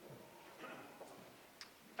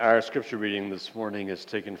Our scripture reading this morning is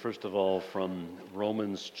taken first of all from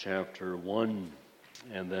Romans chapter 1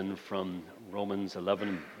 and then from Romans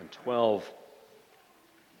 11 and 12.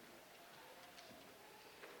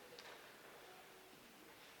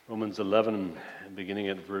 Romans 11, beginning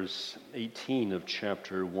at verse 18 of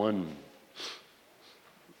chapter 1.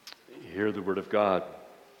 Hear the word of God.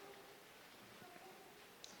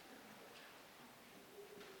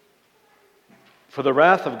 For the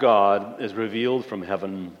wrath of God is revealed from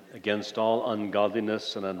heaven against all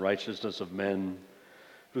ungodliness and unrighteousness of men,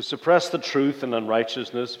 who suppress the truth in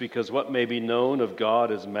unrighteousness, because what may be known of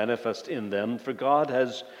God is manifest in them, for God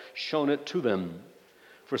has shown it to them.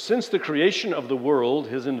 For since the creation of the world,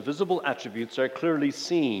 his invisible attributes are clearly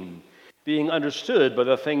seen, being understood by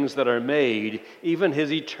the things that are made, even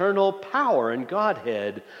his eternal power and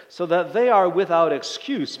Godhead, so that they are without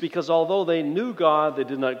excuse, because although they knew God, they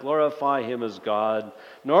did not glorify him as God,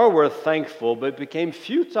 nor were thankful, but became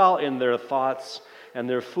futile in their thoughts, and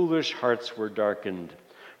their foolish hearts were darkened.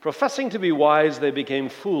 Professing to be wise, they became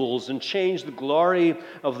fools, and changed the glory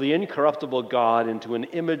of the incorruptible God into an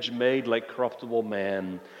image made like corruptible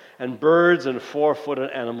man, and birds and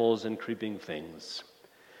four-footed animals and creeping things.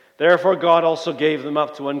 Therefore God also gave them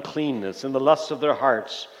up to uncleanness in the lusts of their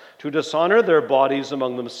hearts, to dishonor their bodies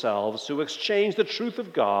among themselves, who exchanged the truth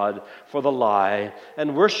of God for the lie,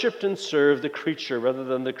 and worshipped and served the creature rather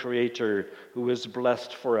than the Creator, who is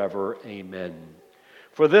blessed forever. Amen.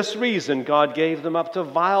 For this reason God gave them up to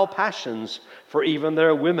vile passions, for even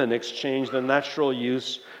their women exchanged the natural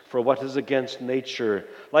use for what is against nature.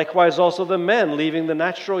 Likewise also the men, leaving the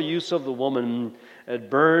natural use of the woman, had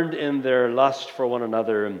burned in their lust for one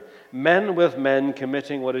another, men with men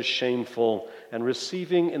committing what is shameful, and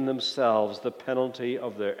receiving in themselves the penalty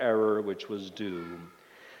of their error which was due.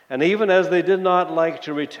 And even as they did not like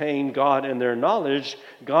to retain God in their knowledge,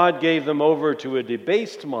 God gave them over to a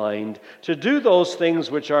debased mind to do those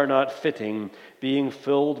things which are not fitting, being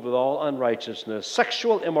filled with all unrighteousness,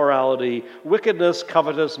 sexual immorality, wickedness,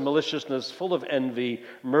 covetous, maliciousness, full of envy,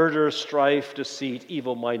 murder, strife, deceit,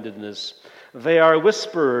 evil-mindedness. They are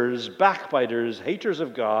whisperers, backbiters, haters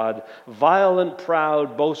of God, violent,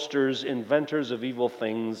 proud, boasters, inventors of evil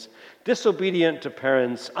things, disobedient to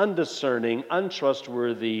parents, undiscerning,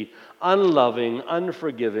 untrustworthy, unloving,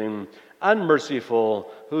 unforgiving,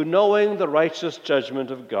 unmerciful, who knowing the righteous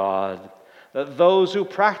judgment of God, that those who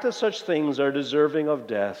practice such things are deserving of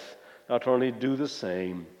death, not only do the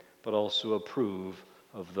same, but also approve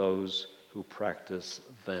of those who practice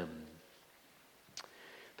them.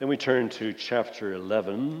 Then we turn to chapter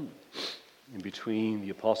 11. In between, the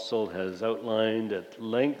apostle has outlined at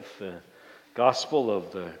length the gospel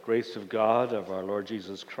of the grace of God of our Lord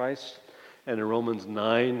Jesus Christ. And in Romans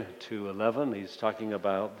 9 to 11, he's talking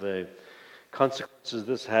about the consequences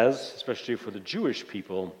this has, especially for the Jewish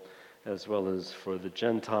people, as well as for the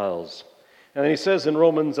Gentiles. And he says in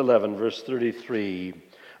Romans 11, verse 33,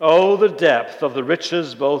 "Oh, the depth of the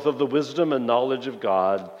riches both of the wisdom and knowledge of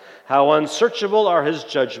God! How unsearchable are his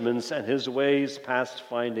judgments and his ways past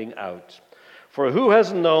finding out! For who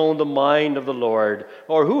has known the mind of the Lord,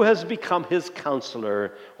 or who has become his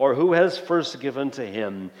counselor, or who has first given to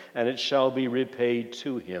him, and it shall be repaid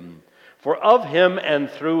to him? For of him and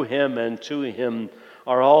through him and to him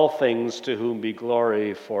are all things, to whom be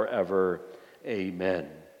glory forever. Amen.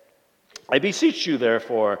 I beseech you,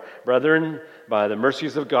 therefore, brethren, by the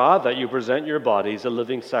mercies of God, that you present your bodies a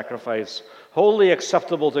living sacrifice, wholly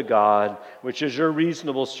acceptable to God, which is your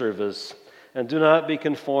reasonable service. And do not be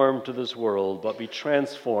conformed to this world, but be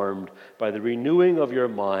transformed by the renewing of your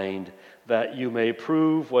mind, that you may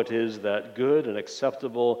prove what is that good and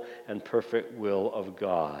acceptable and perfect will of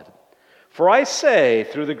God. For I say,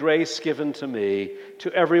 through the grace given to me,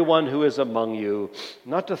 to everyone who is among you,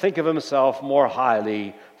 not to think of himself more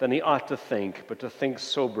highly than he ought to think, but to think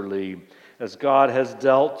soberly, as God has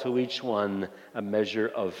dealt to each one a measure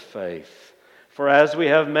of faith. For as we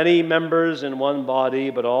have many members in one body,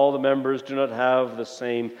 but all the members do not have the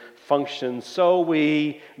same function, so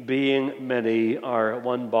we, being many, are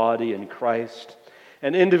one body in Christ,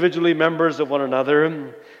 and individually members of one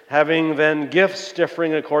another. Having then gifts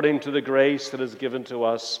differing according to the grace that is given to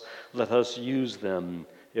us, let us use them.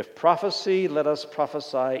 If prophecy, let us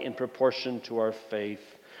prophesy in proportion to our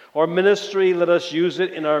faith. Or ministry, let us use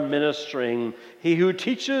it in our ministering. He who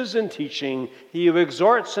teaches in teaching, he who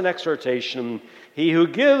exhorts in exhortation, he who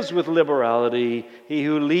gives with liberality, he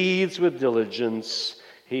who leads with diligence,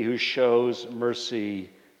 he who shows mercy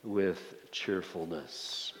with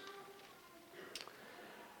cheerfulness.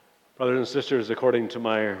 Brothers and sisters, according to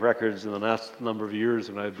my records in the last number of years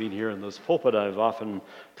when I've been here in this pulpit, I've often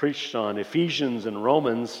preached on Ephesians and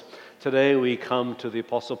Romans. Today we come to the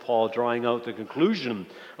Apostle Paul drawing out the conclusion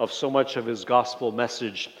of so much of his gospel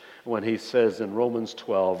message when he says in Romans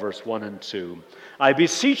 12, verse 1 and 2, I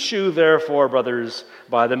beseech you, therefore, brothers,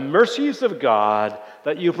 by the mercies of God,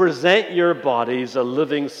 that you present your bodies a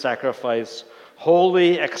living sacrifice,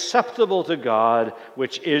 holy, acceptable to God,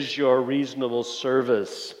 which is your reasonable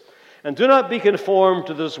service. And do not be conformed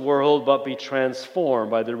to this world, but be transformed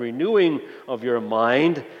by the renewing of your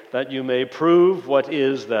mind, that you may prove what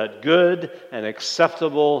is that good and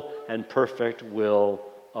acceptable and perfect will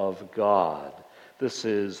of God. This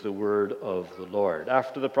is the word of the Lord.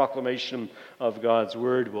 After the proclamation of God's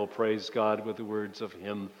word, we'll praise God with the words of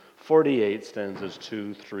hymn 48, stanzas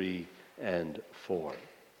 2, 3, and 4.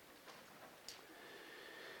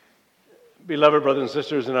 Beloved brothers and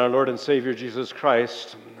sisters in our Lord and Savior Jesus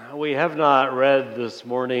Christ, we have not read this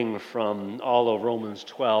morning from all of Romans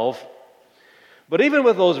 12, but even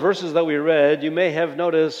with those verses that we read, you may have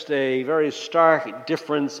noticed a very stark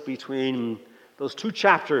difference between those two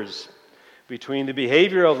chapters, between the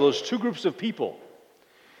behavior of those two groups of people.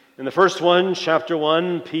 In the first one, chapter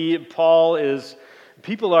 1, Paul's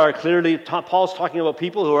talking about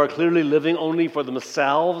people who are clearly living only for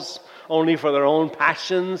themselves, only for their own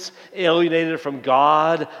passions, alienated from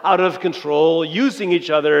God, out of control, using each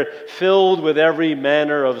other, filled with every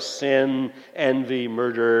manner of sin, envy,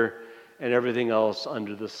 murder, and everything else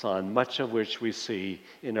under the sun, much of which we see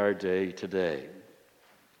in our day today.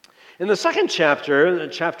 In the second chapter,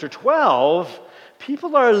 chapter 12,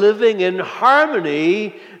 people are living in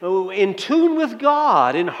harmony, in tune with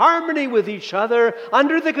God, in harmony with each other,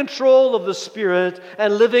 under the control of the Spirit,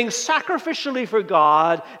 and living sacrificially for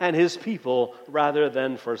God and His people rather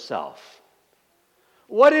than for self.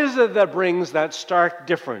 What is it that brings that stark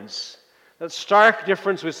difference? That stark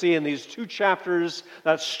difference we see in these two chapters,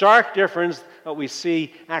 that stark difference that we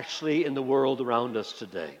see actually in the world around us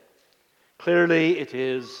today. Clearly, it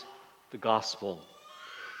is the gospel.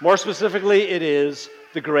 More specifically, it is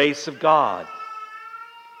the grace of God.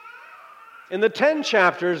 In the 10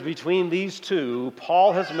 chapters between these two,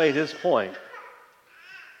 Paul has made his point.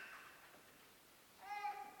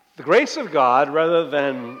 The grace of God, rather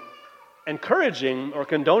than encouraging or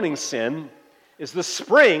condoning sin, is the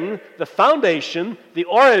spring, the foundation, the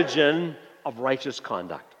origin of righteous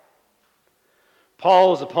conduct.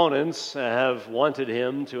 Paul's opponents have wanted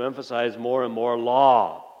him to emphasize more and more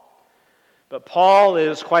law. But Paul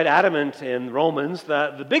is quite adamant in Romans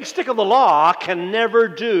that the big stick of the law can never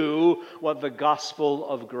do what the gospel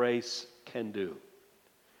of grace can do.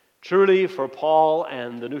 Truly, for Paul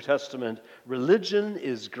and the New Testament, religion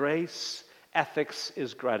is grace, ethics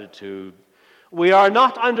is gratitude. We are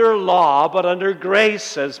not under law, but under grace,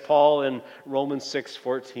 says Paul in Romans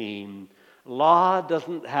 6:14. Law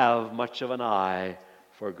doesn't have much of an eye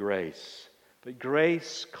for grace, but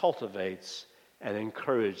grace cultivates and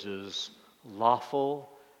encourages lawful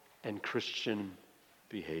and Christian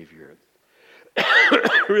behavior.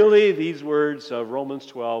 Really, these words of Romans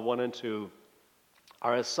 12, 1 and 2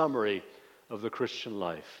 are a summary of the Christian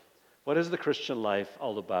life. What is the Christian life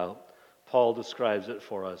all about? Paul describes it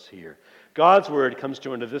for us here. God's word comes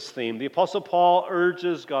to under this theme. The Apostle Paul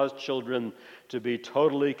urges God's children to be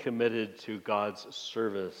totally committed to God's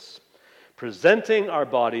service, presenting our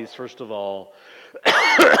bodies, first of all,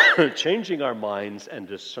 changing our minds, and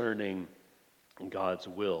discerning God's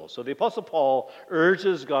will. So the Apostle Paul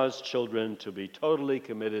urges God's children to be totally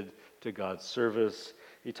committed to God's service.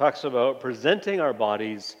 He talks about presenting our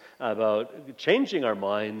bodies, about changing our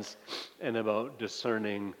minds, and about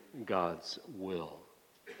discerning God's will.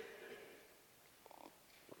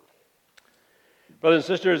 Brothers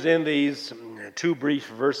and sisters, in these two brief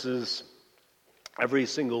verses, every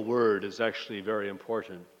single word is actually very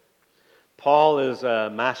important. Paul is a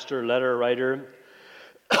master letter writer.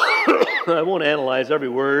 I won't analyze every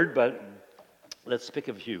word, but let's pick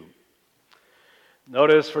a few.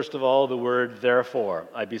 Notice, first of all, the word therefore.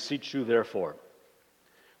 I beseech you, therefore.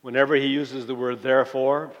 Whenever he uses the word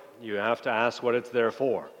therefore, you have to ask what it's there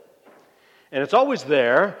for. And it's always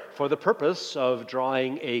there for the purpose of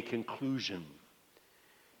drawing a conclusion.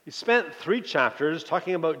 He spent 3 chapters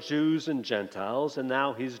talking about Jews and Gentiles, and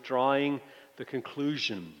now he's drawing the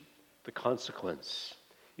conclusion, the consequence.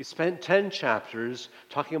 He spent 10 chapters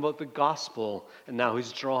talking about the gospel, and now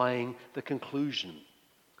he's drawing the conclusion.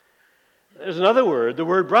 There's another word, the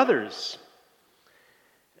word brothers.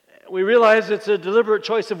 We realize it's a deliberate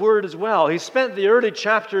choice of word as well. He spent the early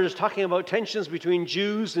chapters talking about tensions between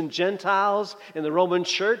Jews and Gentiles in the Roman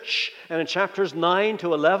church. And in chapters 9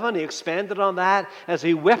 to 11, he expanded on that as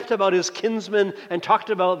he wept about his kinsmen and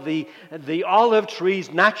talked about the olive tree's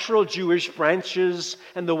natural Jewish branches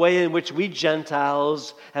and the way in which we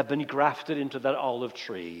Gentiles have been grafted into that olive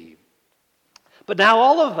tree. But now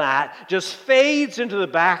all of that just fades into the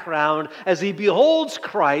background as he beholds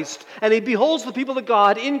Christ and he beholds the people of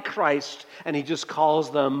God in Christ, and he just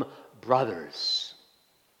calls them brothers.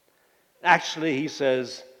 Actually, he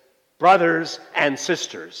says brothers and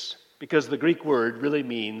sisters, because the Greek word really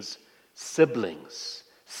means siblings.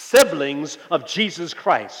 Siblings of Jesus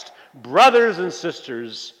Christ. Brothers and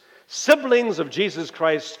sisters. Siblings of Jesus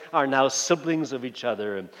Christ are now siblings of each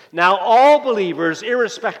other. Now all believers,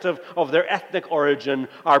 irrespective of their ethnic origin,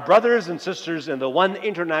 are brothers and sisters in the one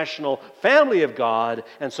international family of God,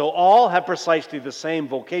 and so all have precisely the same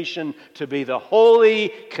vocation to be the holy,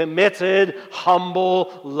 committed,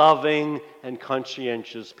 humble, loving, and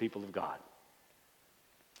conscientious people of God.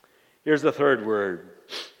 Here's the third word: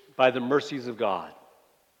 by the mercies of God.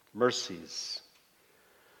 Mercies.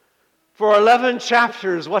 For 11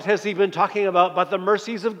 chapters, what has he been talking about but the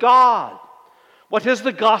mercies of God? What is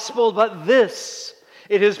the gospel but this?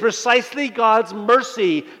 It is precisely God's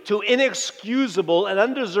mercy to inexcusable and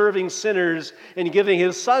undeserving sinners in giving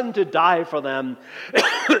his Son to die for them,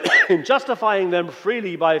 in justifying them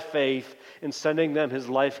freely by faith, in sending them his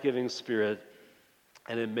life-giving Spirit,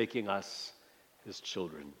 and in making us his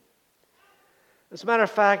children. As a matter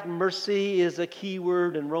of fact, mercy is a key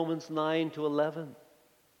word in Romans 9 to 11.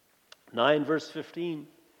 9 verse 15,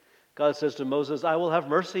 God says to Moses, I will have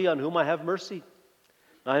mercy on whom I have mercy.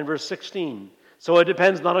 9 verse 16, so it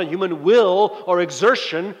depends not on human will or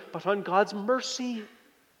exertion, but on God's mercy.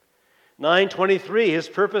 9:23, his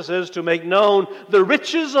purpose is to make known the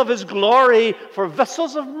riches of his glory for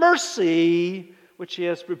vessels of mercy, which he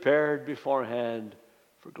has prepared beforehand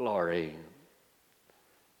for glory.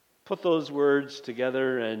 Put those words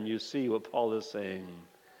together and you see what Paul is saying.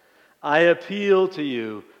 I appeal to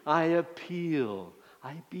you, I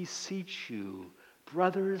beseech you,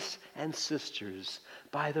 brothers and sisters,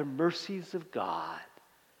 by the mercies of God.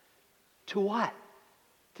 To what?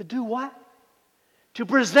 To do what? To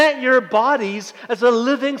present your bodies as a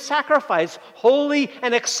living sacrifice, holy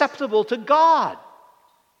and acceptable to God.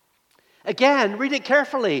 Again, read it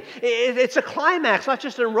carefully. It's a climax, not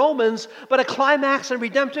just in Romans, but a climax in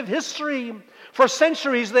redemptive history. For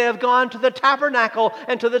centuries they have gone to the tabernacle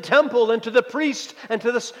and to the temple and to the priest and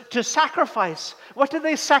to sacrifice. What did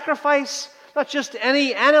they sacrifice? Not just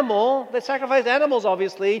any animal. They sacrificed animals,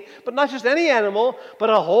 obviously, but not just any animal, but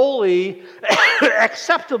a holy,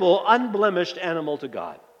 acceptable, unblemished animal to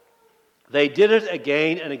God. They did it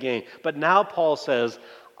again and again. But now Paul says,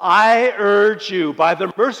 I urge you, by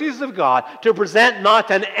the mercies of God, to present not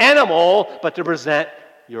an animal, but to present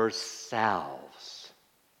yourselves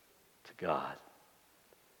to God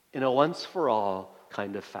in a once-for-all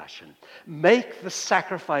kind of fashion. Make the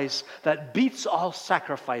sacrifice that beats all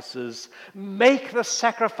sacrifices. Make the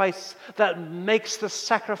sacrifice that makes the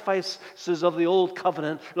sacrifices of the old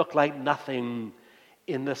covenant look like nothing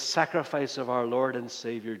in the sacrifice of our Lord and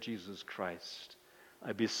Savior Jesus Christ.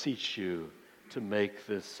 I beseech you to make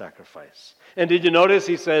this sacrifice. And did you notice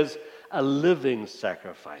he says, a living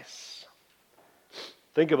sacrifice?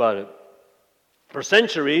 Think about it. For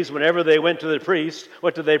centuries, whenever they went to the priest,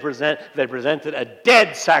 what did they present? They presented a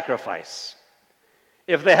dead sacrifice.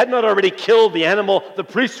 If they had not already killed the animal, the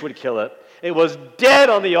priest would kill it. It was dead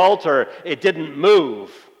on the altar. It didn't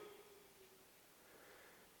move.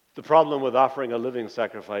 The problem with offering a living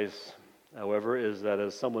sacrifice, however, is that,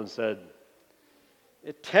 as someone said,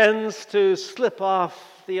 it tends to slip off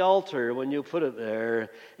the altar when you put it there,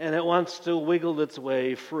 and it wants to wiggle its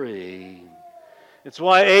way free. It's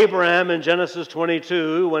why Abraham in Genesis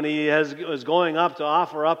 22, when he was going up to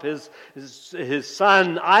offer up his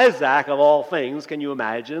son Isaac, of all things, can you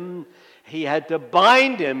imagine? He had to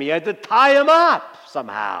bind him. He had to tie him up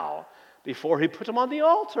somehow before he put him on the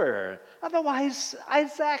altar. Otherwise,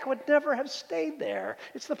 Isaac would never have stayed there.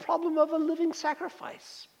 It's the problem of a living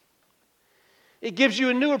sacrifice. It gives you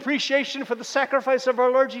a new appreciation for the sacrifice of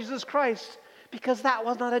our Lord Jesus Christ, because that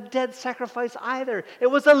was not a dead sacrifice either. It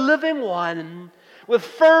was a living one. With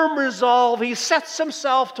firm resolve, he sets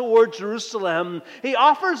himself toward Jerusalem. He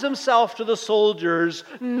offers himself to the soldiers.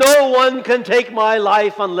 No one can take my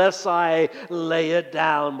life unless I lay it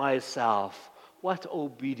down myself. What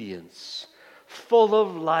obedience! Full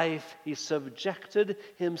of life, he subjected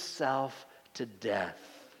himself to death.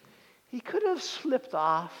 He could have slipped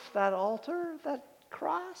off that altar, that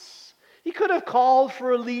cross. He could have called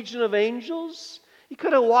for a legion of angels. He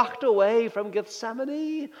could have walked away from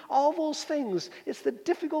Gethsemane. All those things. It's the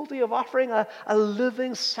difficulty of offering a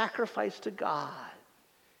living sacrifice to God.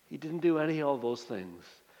 He didn't do any of those things.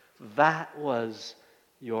 That was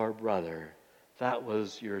your brother. That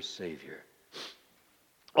was your Savior.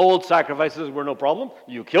 Old sacrifices were no problem.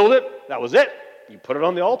 You killed it. That was it. You put it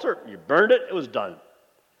on the altar. You burned it. It was done.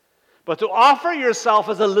 But to offer yourself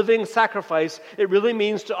as a living sacrifice, it really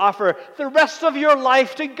means to offer the rest of your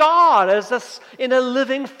life to God in a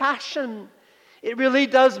living fashion. It really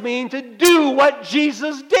does mean to do what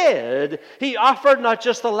Jesus did. He offered not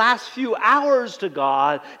just the last few hours to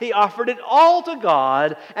God, He offered it all to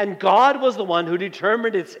God, and God was the one who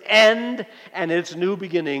determined its end and its new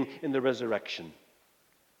beginning in the resurrection.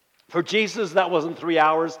 For Jesus, that wasn't 3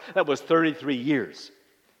 hours, that was 33 years.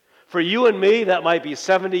 For you and me, that might be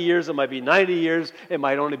 70 years, it might be 90 years, it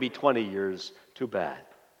might only be 20 years. Too bad.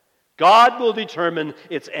 God will determine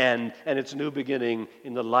its end and its new beginning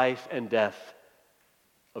in the life and death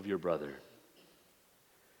of your brother.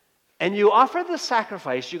 And you offer the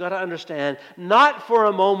sacrifice, you got to understand, not for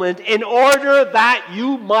a moment in order that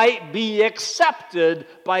you might be accepted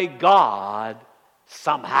by God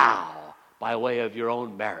somehow by way of your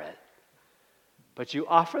own merit. But you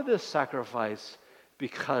offer this sacrifice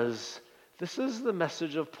because this is the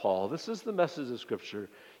message of Paul. This is the message of Scripture.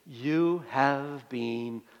 You have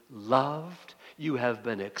been loved. You have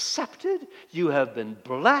been accepted. You have been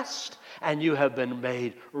blessed. And you have been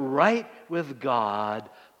made right with God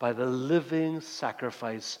by the living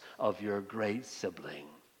sacrifice of your great sibling.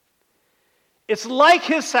 It's like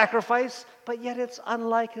his sacrifice, but yet it's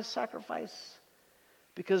unlike his sacrifice.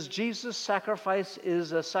 Because Jesus' sacrifice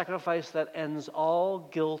is a sacrifice that ends all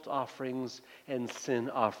guilt offerings and sin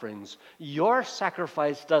offerings. Your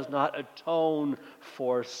sacrifice does not atone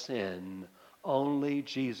for sin. Only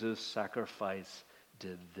Jesus' sacrifice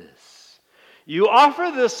did this. You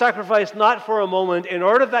offer this sacrifice not for a moment in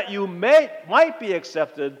order that you might be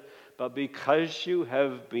accepted, but because you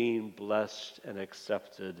have been blessed and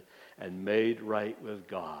accepted and made right with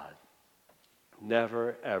God.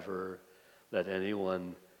 Never, ever let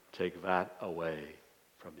anyone take that away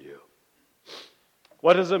from you.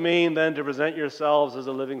 What does it mean then to present yourselves as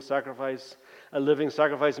a living sacrifice? A living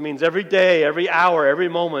sacrifice means every day, every hour, every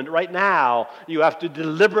moment, right now, you have to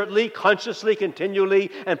deliberately, consciously,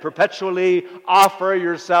 continually, and perpetually offer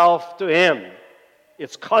yourself to Him.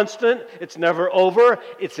 It's constant, it's never over,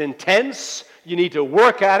 it's intense. You need to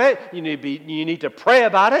work at it, you need to pray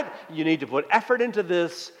about it, you need to put effort into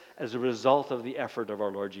this as a result of the effort of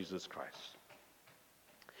our Lord Jesus Christ.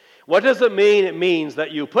 What does it mean? It means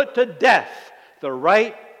that you put to death the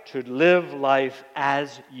right to live life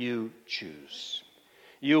as you choose.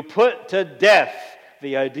 You put to death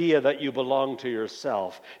the idea that you belong to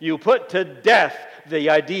yourself. You put to death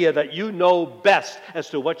the idea that you know best as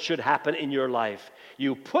to what should happen in your life.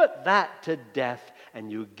 You put that to death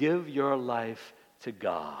and you give your life to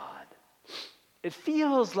God. It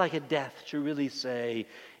feels like a death to really say,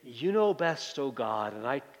 you know best, oh God, and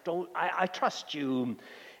I trust you.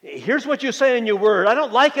 Here's what you say in your word. I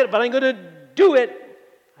don't like it, but I'm going to do it.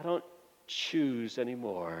 I don't choose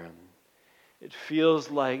anymore. It feels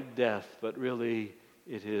like death, but really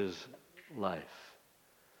it is life.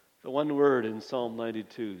 The one word in Psalm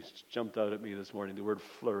 92 jumped out at me this morning, the word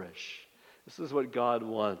flourish. This is what God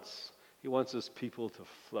wants. He wants His people to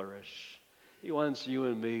flourish. He wants you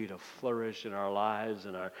and me to flourish in our lives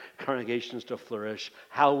and our congregations to flourish.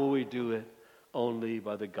 How will we do it? Only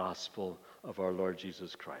by the gospel of our Lord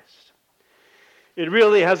Jesus Christ. It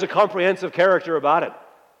really has a comprehensive character about it.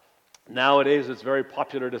 Nowadays, it's very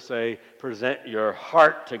popular to say, present your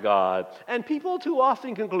heart to God. And people too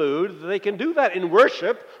often conclude that they can do that in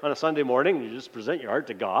worship on a Sunday morning. You just present your heart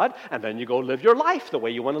to God, and then you go live your life the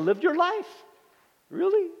way you want to live your life.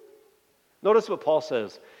 Really? Notice what Paul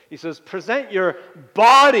says. He says, present your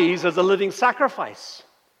bodies as a living sacrifice.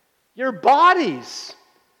 Your bodies.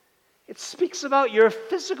 It speaks about your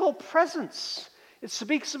physical presence. It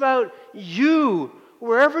speaks about you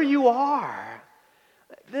wherever you are.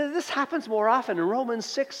 This happens more often in Romans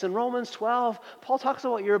 6 and Romans 12. Paul talks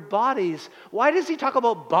about your bodies. Why does he talk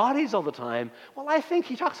about bodies all the time? Well, I think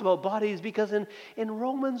he talks about bodies because in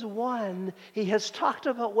Romans 1, he has talked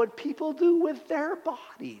about what people do with their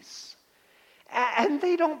bodies. And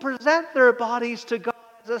they don't present their bodies to God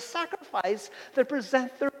as a sacrifice. They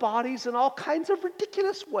present their bodies in all kinds of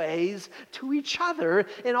ridiculous ways to each other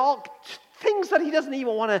in all things that he doesn't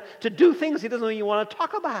even want to do, things he doesn't even want to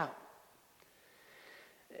talk about.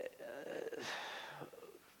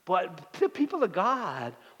 But the people of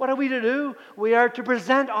God, what are we to do? We are to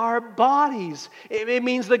present our bodies. It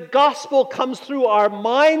means the gospel comes through our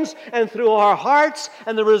minds and through our hearts,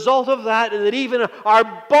 and the result of that is that even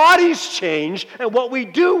our bodies change and what we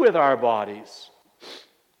do with our bodies.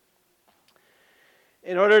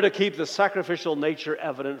 In order to keep the sacrificial nature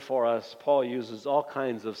evident for us, Paul uses all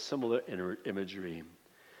kinds of similar imagery.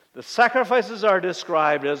 The sacrifices are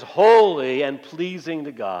described as holy and pleasing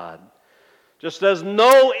to God. Just as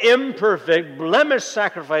no imperfect, blemished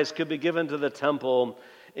sacrifice could be given to the temple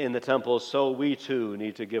in the temple, so we too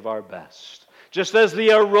need to give our best. Just as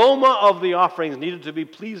the aroma of the offerings needed to be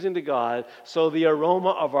pleasing to God, so the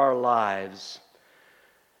aroma of our lives,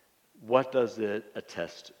 what does it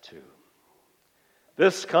attest to?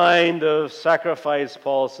 This kind of sacrifice,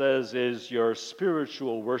 Paul says, is your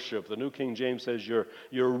spiritual worship. The New King James says your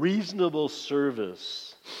reasonable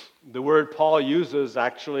service. The word Paul uses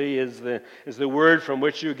actually is the word from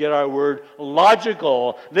which you get our word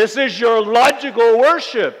logical. This is your logical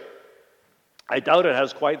worship. I doubt it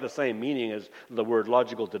has quite the same meaning as the word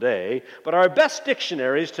logical today, but our best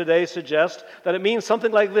dictionaries today suggest that it means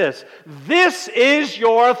something like this. This is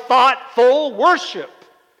your thoughtful worship.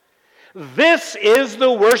 This is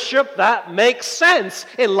the worship that makes sense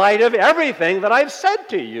in light of everything that I've said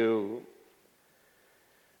to you.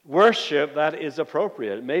 Worship that is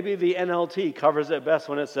appropriate. Maybe the NLT covers it best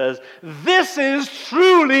when it says, this is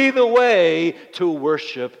truly the way to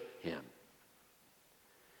worship Him.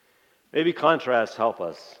 Maybe contrasts help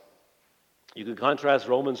us. You can contrast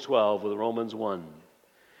Romans 12 with Romans 1.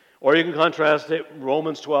 Or you can contrast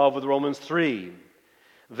Romans 12 with Romans 3.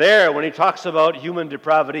 There, when he talks about human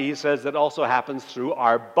depravity, he says that also happens through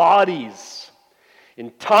our bodies. In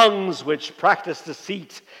tongues which practice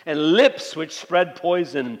deceit, and lips which spread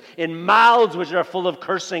poison, in mouths which are full of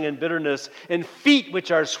cursing and bitterness, in feet which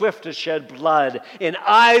are swift to shed blood, in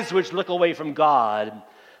eyes which look away from God.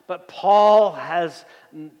 But Paul has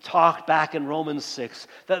talked back in Romans 6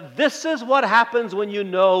 that this is what happens when you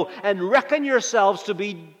know and reckon yourselves to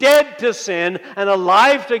be dead to sin and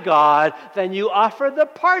alive to God. Then you offer the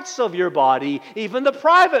parts of your body, even the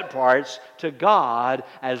private parts, to God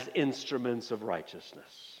as instruments of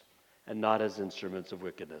righteousness and not as instruments of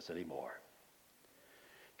wickedness anymore.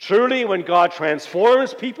 Truly, when God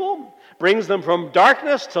transforms people, brings them from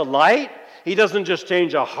darkness to light, He doesn't just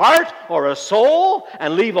change a heart or a soul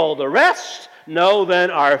and leave all the rest. No,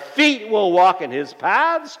 then our feet will walk in His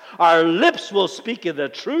paths, our lips will speak in the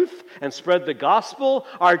truth and spread the gospel,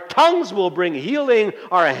 our tongues will bring healing,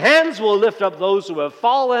 our hands will lift up those who have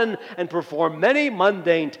fallen and perform many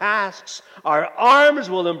mundane tasks, our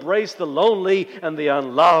arms will embrace the lonely and the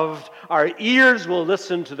unloved, our ears will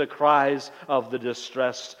listen to the cries of the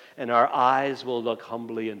distressed, and our eyes will look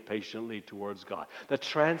humbly and patiently towards God. The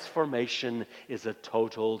transformation is a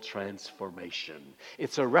total transformation.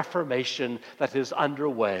 It's a reformation that is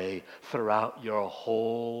underway throughout your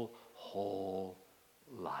whole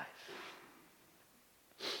life.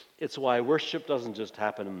 It's why worship doesn't just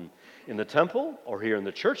happen in the temple or here in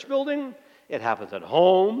the church building. It happens at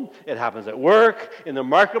home, it happens at work, in the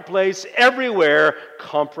marketplace, everywhere,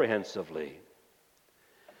 comprehensively.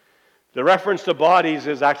 The reference to bodies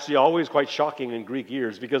is actually always quite shocking in Greek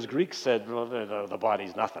ears because Greeks said, well, the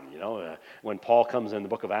body's nothing. When Paul comes in the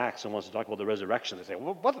book of Acts and wants to talk about the resurrection, they say,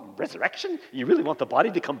 well, what, resurrection? You really want the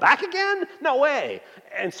body to come back again? No way.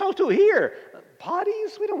 And so too here.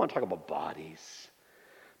 Bodies? We don't want to talk about bodies.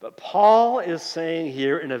 But Paul is saying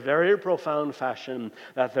here in a very profound fashion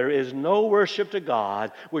that there is no worship to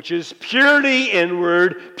God which is purely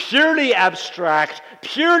inward, purely abstract,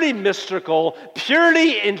 purely mystical,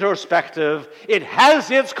 purely introspective. It has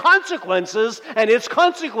its consequences, and its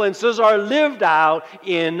consequences are lived out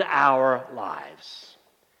in our lives.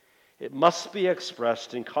 It must be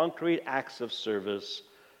expressed in concrete acts of service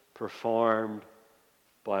performed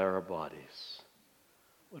by our bodies.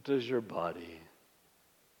 What does your body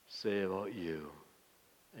say about you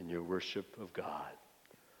and your worship of God?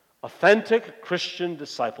 Authentic Christian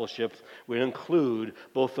discipleship will include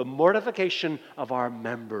both the mortification of our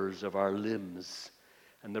members, of our limbs,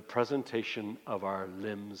 and the presentation of our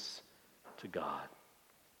limbs to God.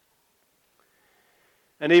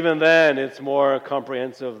 And even then, it's more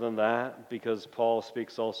comprehensive than that because Paul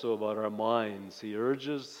speaks also about our minds. He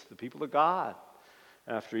urges the people of God,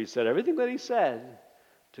 after he said everything that he said,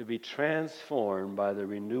 to be transformed by the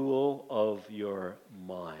renewal of your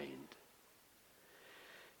mind.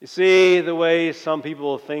 You see, the way some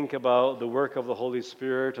people think about the work of the Holy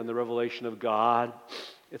Spirit and the revelation of God,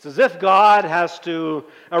 it's as if God has to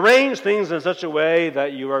arrange things in such a way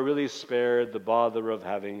that you are really spared the bother of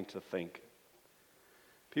having to think.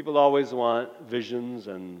 People always want visions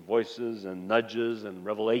and voices and nudges and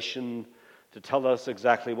revelation to tell us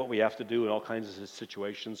exactly what we have to do in all kinds of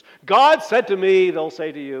situations. God said to me, they'll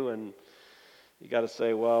say to you, and you got to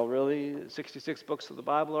say, well, really, 66 books of the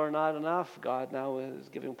Bible are not enough. God now is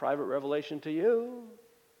giving private revelation to you.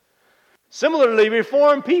 Similarly,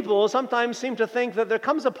 Reformed people sometimes seem to think that there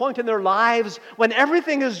comes a point in their lives when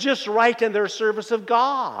everything is just right in their service of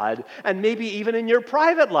God, and maybe even in your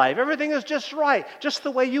private life. Everything is just right, just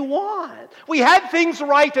the way you want. We had things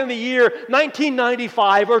right in the year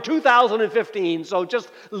 1995 or 2015, so just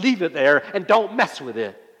leave it there and don't mess with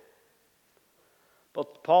it.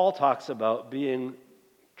 But Paul talks about being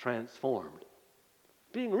transformed,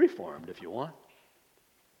 being reformed, if you want,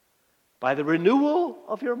 by the renewal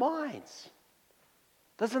of your minds.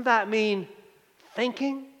 Doesn't that mean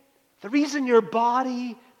thinking? The reason your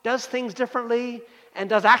body does things differently and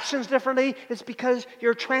does actions differently is because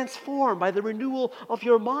you're transformed by the renewal of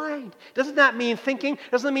your mind. Doesn't that mean thinking?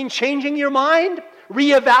 Doesn't it mean changing your mind?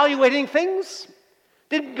 Reevaluating things?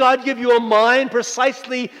 Didn't God give you a mind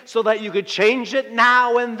precisely so that you could change it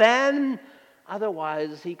now and then?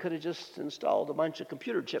 Otherwise, he could have just installed a bunch of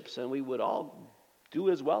computer chips and we would all do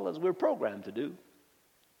as well as we're programmed to do.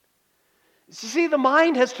 You see, the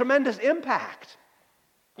mind has tremendous impact.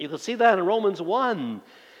 You can see that in Romans 1.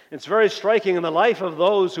 It's very striking in the life of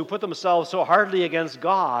those who put themselves so hardly against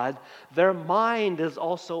God. Their mind is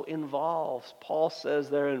also involved. Paul says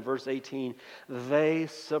there in verse 18, they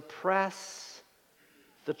suppress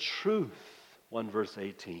the truth. 1 verse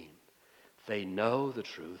 18. They know the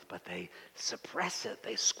truth, but they suppress it.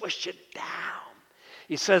 They squish it down.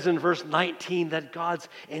 He says in verse 19 that God's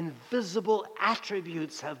invisible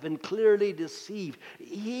attributes have been clearly deceived.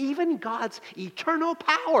 Even God's eternal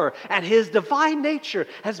power and his divine nature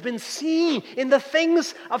has been seen in the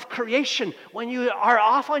things of creation. When you are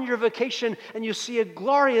off on your vacation and you see a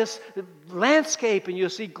glorious landscape and you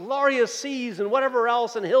see glorious seas and whatever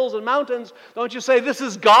else and hills and mountains, don't you say, this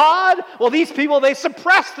is God? Well, these people, they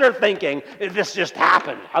suppress their thinking. This just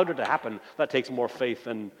happened. How did it happen? That takes more faith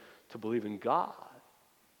than to believe in God.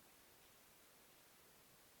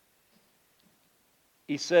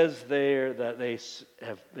 He says there that they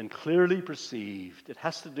have been clearly perceived. It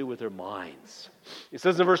has to do with their minds. He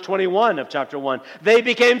says in verse 21 of chapter 1, they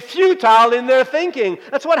became futile in their thinking.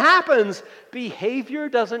 That's what happens. Behavior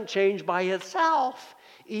doesn't change by itself.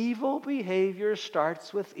 Evil behavior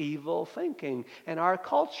starts with evil thinking. And our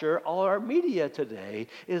culture, all our media today,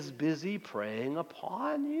 is busy preying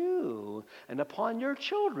upon you and upon your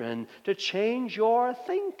children to change your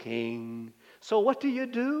thinking. So what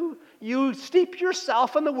do? You steep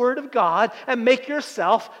yourself in the Word of God and make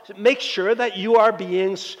sure that you are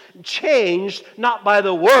being changed, not by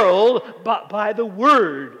the world, but by the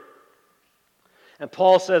Word. And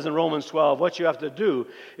Paul says in Romans 12, what you have to do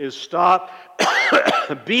is stop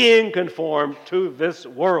being conformed to this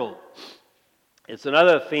world. It's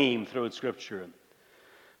another theme throughout Scripture.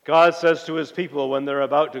 God says to his people when they're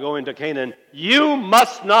about to go into Canaan, you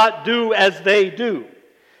must not do as they do.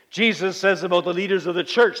 Jesus says about the leaders of the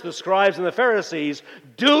church, the scribes and the Pharisees,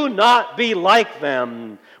 do not be like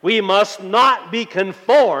them. We must not be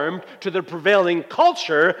conformed to the prevailing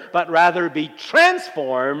culture, but rather be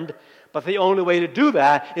transformed. But the only way to do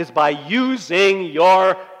that is by using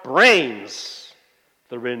your brains,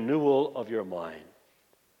 the renewal of your mind.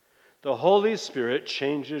 The Holy Spirit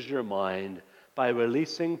changes your mind by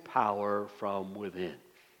releasing power from within.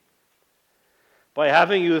 By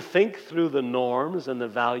having you think through the norms and the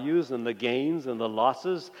values and the gains and the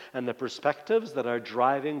losses and the perspectives that are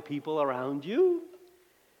driving people around you.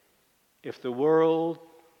 If the world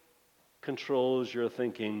controls your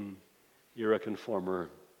thinking, you're a conformer.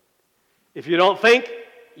 If you don't think,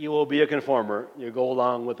 you will be a conformer. You go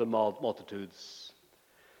along with the multitudes.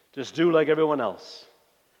 Just do like everyone else.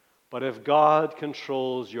 But if God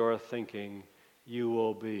controls your thinking, you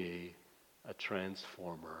will be a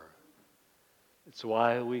transformer. It's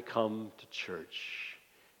why we come to church.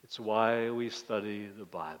 It's why we study the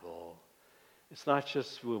Bible. It's not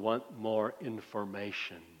just we want more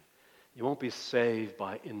information. You won't be saved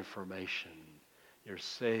by information. You're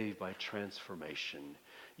saved by transformation.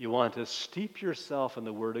 You want to steep yourself in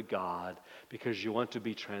the Word of God because you want to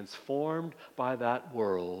be transformed by that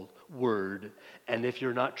word. And if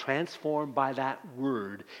you're not transformed by that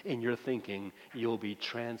word in your thinking, you'll be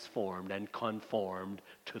transformed and conformed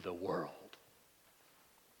to the world.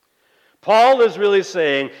 Paul is really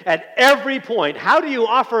saying at every point, how do you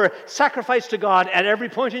offer sacrifice to God at every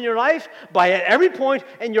point in your life? By at every point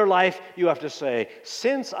in your life, you have to say,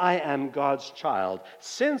 since I am God's child,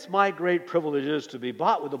 since my great privilege is to be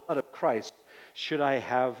bought with the blood of Christ, should I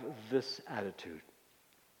have this attitude?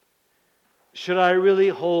 should I really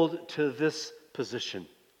hold to this position?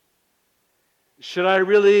 Should I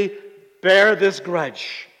really bear this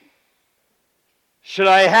grudge? Should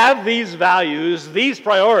I have these values, these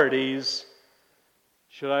priorities?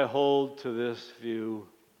 Should I hold to this view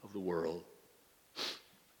of the world?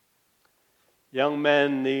 Young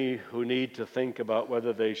men who need to think about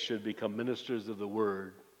whether they should become ministers of the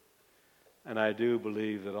Word, and I do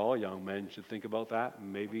believe that all young men should think about that.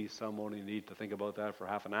 Maybe some only need to think about that for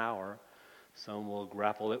half an hour. Some will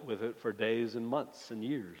grapple with it for days and months and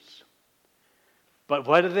years. But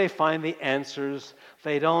where do they find the answers?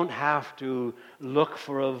 They don't have to look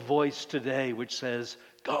for a voice today which says,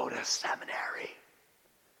 go to seminary.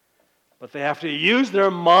 But they have to use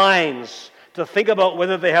their minds to think about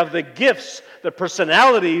whether they have the gifts, the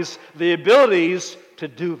personalities, the abilities to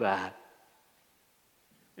do that.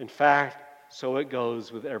 In fact, so it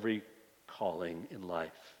goes with every calling in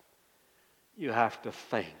life. You have to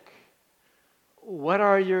think. What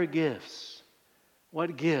are your gifts?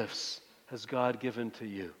 What gifts has God given to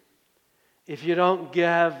you? If you don't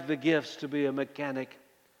have the gifts to be a mechanic,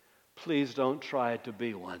 please don't try to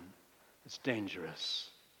be one. It's dangerous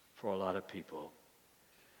for a lot of people.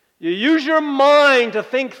 You use your mind to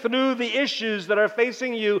think through the issues that are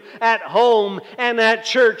facing you at home and at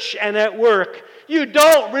church and at work. You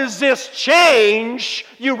don't resist change,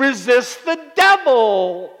 you resist the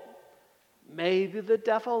devil. Maybe the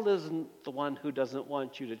devil isn't the one who doesn't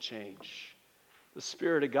want you to change. The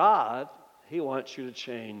Spirit of God, He wants you to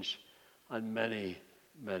change on many,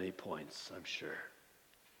 many points, I'm sure.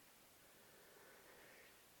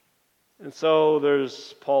 And so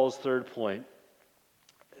there's Paul's third point.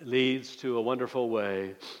 It leads to a wonderful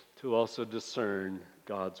way to also discern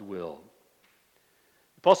God's will.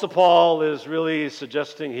 Apostle Paul is really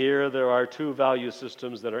suggesting here there are two value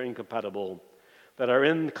systems that are incompatible, that are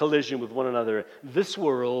in collision with one another, this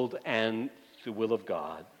world and the will of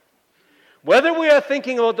God. Whether we are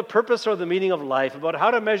thinking about the purpose or the meaning of life, about how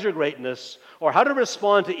to measure greatness, or how to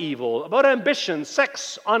respond to evil, about ambition,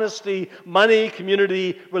 sex, honesty, money,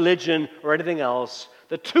 community, religion, or anything else,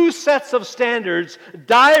 the two sets of standards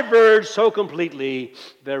diverge so completely,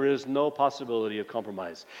 there is no possibility of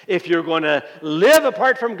compromise. If you're going to live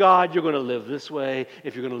apart from God, you're going to live this way.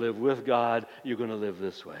 If you're going to live with God, you're going to live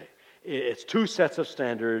this way. It's two sets of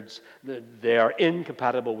standards. They are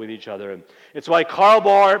incompatible with each other. It's why Karl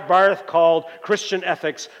Barth called Christian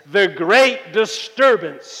ethics the great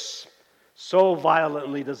disturbance. So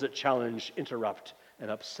violently does it challenge, interrupt, and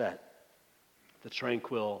upset the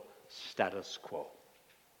tranquil status quo.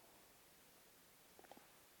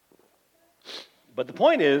 But the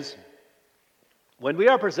point is, when we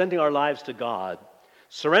are presenting our lives to God,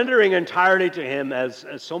 surrendering entirely to Him as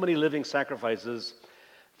so many living sacrifices,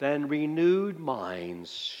 then renewed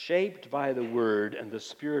minds, shaped by the Word and the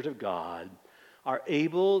Spirit of God, are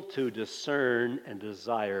able to discern and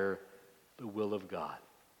desire the will of God.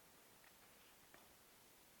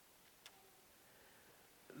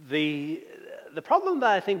 The problem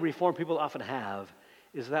that I think Reformed people often have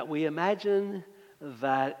is that we imagine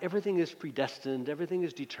that everything is predestined, everything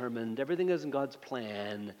is determined, everything is in God's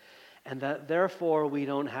plan, and that therefore we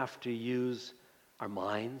don't have to use our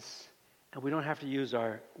minds and we don't have to use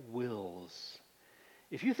our wills.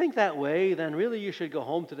 If you think that way, then really you should go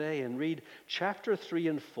home today and read chapter 3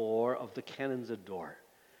 and 4 of the Canons of Dort,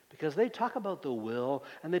 because they talk about the will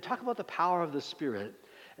and they talk about the power of the Spirit.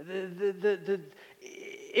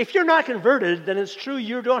 If you're not converted, then it's true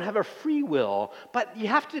you don't have a free will, but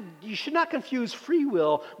you should not confuse free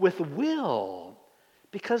will with will,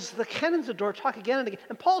 because the Canons of Dort talk again and again,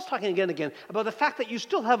 and Paul's talking again and again about the fact that you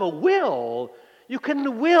still have a will. You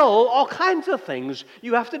can will all kinds of things.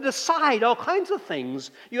 You have to decide all kinds of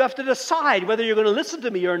things. You have to decide whether you're going to listen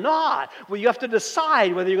to me or not. Well, you have to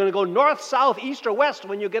decide whether you're going to go north, south, east, or west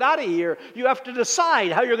when you get out of here. You have to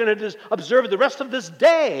decide how you're going to observe the rest of this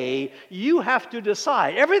day. You have to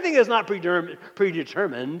decide. Everything is not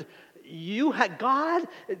predetermined. God,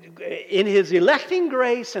 in His electing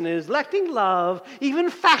grace and His electing love, even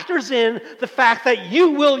factors in the fact that you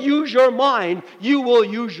will use your mind, you will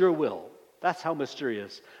use your will. That's how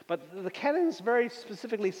mysterious. But the canons very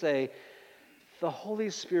specifically say the Holy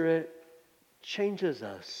Spirit changes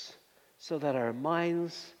us so that our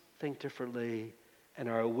minds think differently and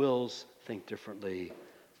our wills think differently.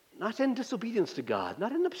 Not in disobedience to God,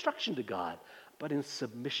 not in obstruction to God, but in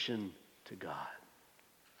submission to God.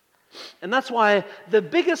 And that's why the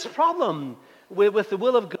biggest problem with the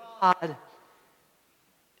will of God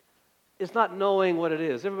is not knowing what it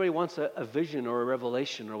is. Everybody wants a vision or a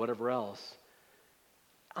revelation or whatever else.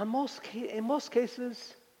 In most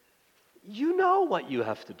cases, you know what you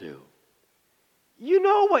have to do. You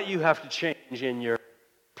know what you have to change in your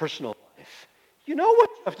personal life. You know what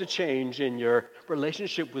you have to change in your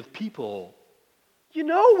relationship with people. You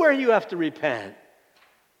know where you have to repent.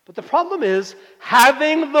 But the problem is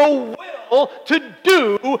having the will to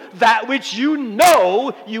do that which you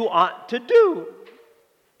know you ought to do.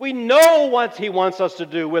 We know what he wants us to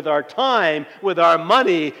do with our time, with our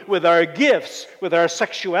money, with our gifts, with our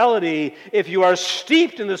sexuality. If you are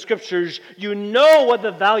steeped in the Scriptures, you know what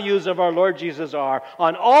the values of our Lord Jesus are.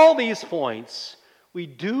 On all these points, we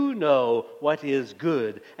do know what is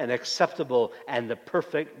good and acceptable and the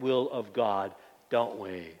perfect will of God, don't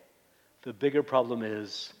we? The bigger problem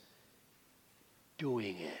is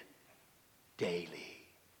doing it daily,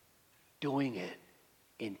 doing it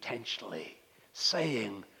intentionally,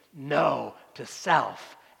 saying no to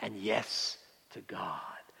self and yes to God.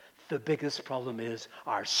 The biggest problem is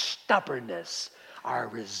our stubbornness, our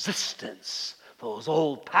resistance. Those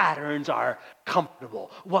old patterns are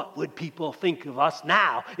comfortable. What would people think of us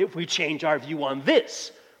now if we change our view on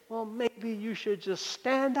this? Well, maybe you should just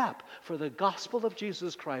stand up for the gospel of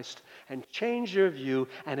Jesus Christ and change your view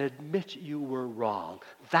and admit you were wrong.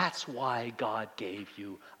 That's why God gave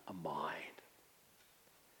you a mind.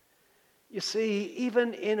 You see,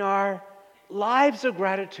 even in our lives of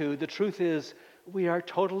gratitude, the truth is we are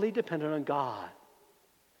totally dependent on God.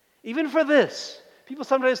 Even for this, people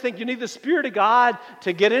sometimes think you need the Spirit of God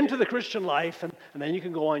to get into the Christian life, and then you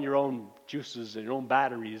can go on your own juices and your own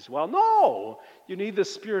batteries. Well, no, you need the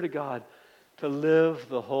Spirit of God to live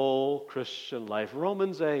the whole Christian life.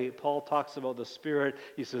 Romans 8, Paul talks about the Spirit.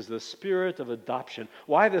 He says the Spirit of adoption.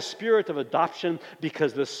 Why the Spirit of adoption?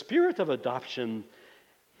 Because the Spirit of adoption,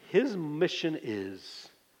 his mission is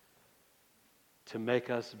to make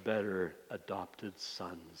us better adopted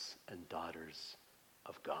sons and daughters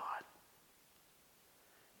of God.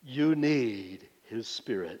 You need his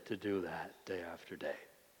Spirit to do that day after day.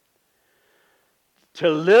 To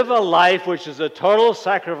live a life which is a total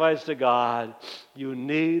sacrifice to God, you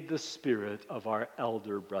need the Spirit of our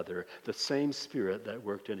elder brother, the same Spirit that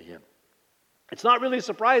worked in him. It's not really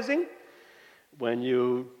surprising when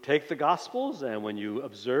you take the Gospels and when you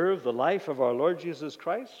observe the life of our Lord Jesus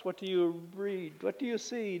Christ. What do you read? What do you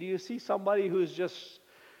see? Do you see somebody who's just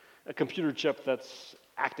a computer chip that's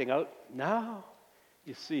acting out? No.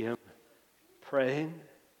 You see him praying.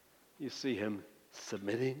 You see him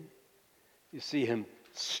submitting. You see him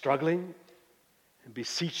struggling and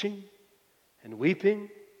beseeching and weeping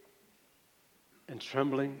and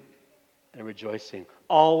trembling and rejoicing,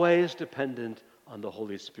 always dependent on the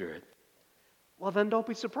Holy Spirit. Well, then don't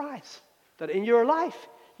be surprised that in your life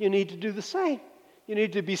you need to do the same. You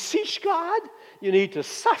need to beseech God. You need to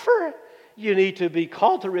suffer. You need to be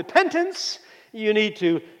called to repentance. You need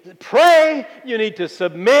to pray. You need to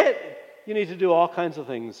submit. You need to do all kinds of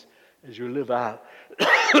things as you live out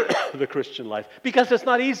the Christian life. Because it's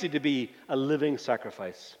not easy to be a living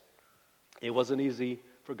sacrifice. It wasn't easy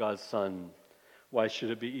for God's Son. Why should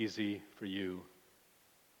it be easy for you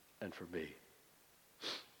and for me?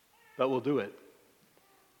 But we'll do it.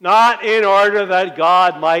 Not in order that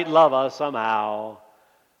God might love us somehow,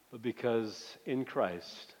 but because in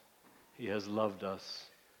Christ he has loved us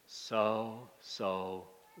so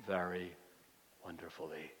very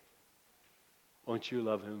wonderfully. Won't you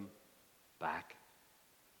love him back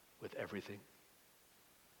with everything?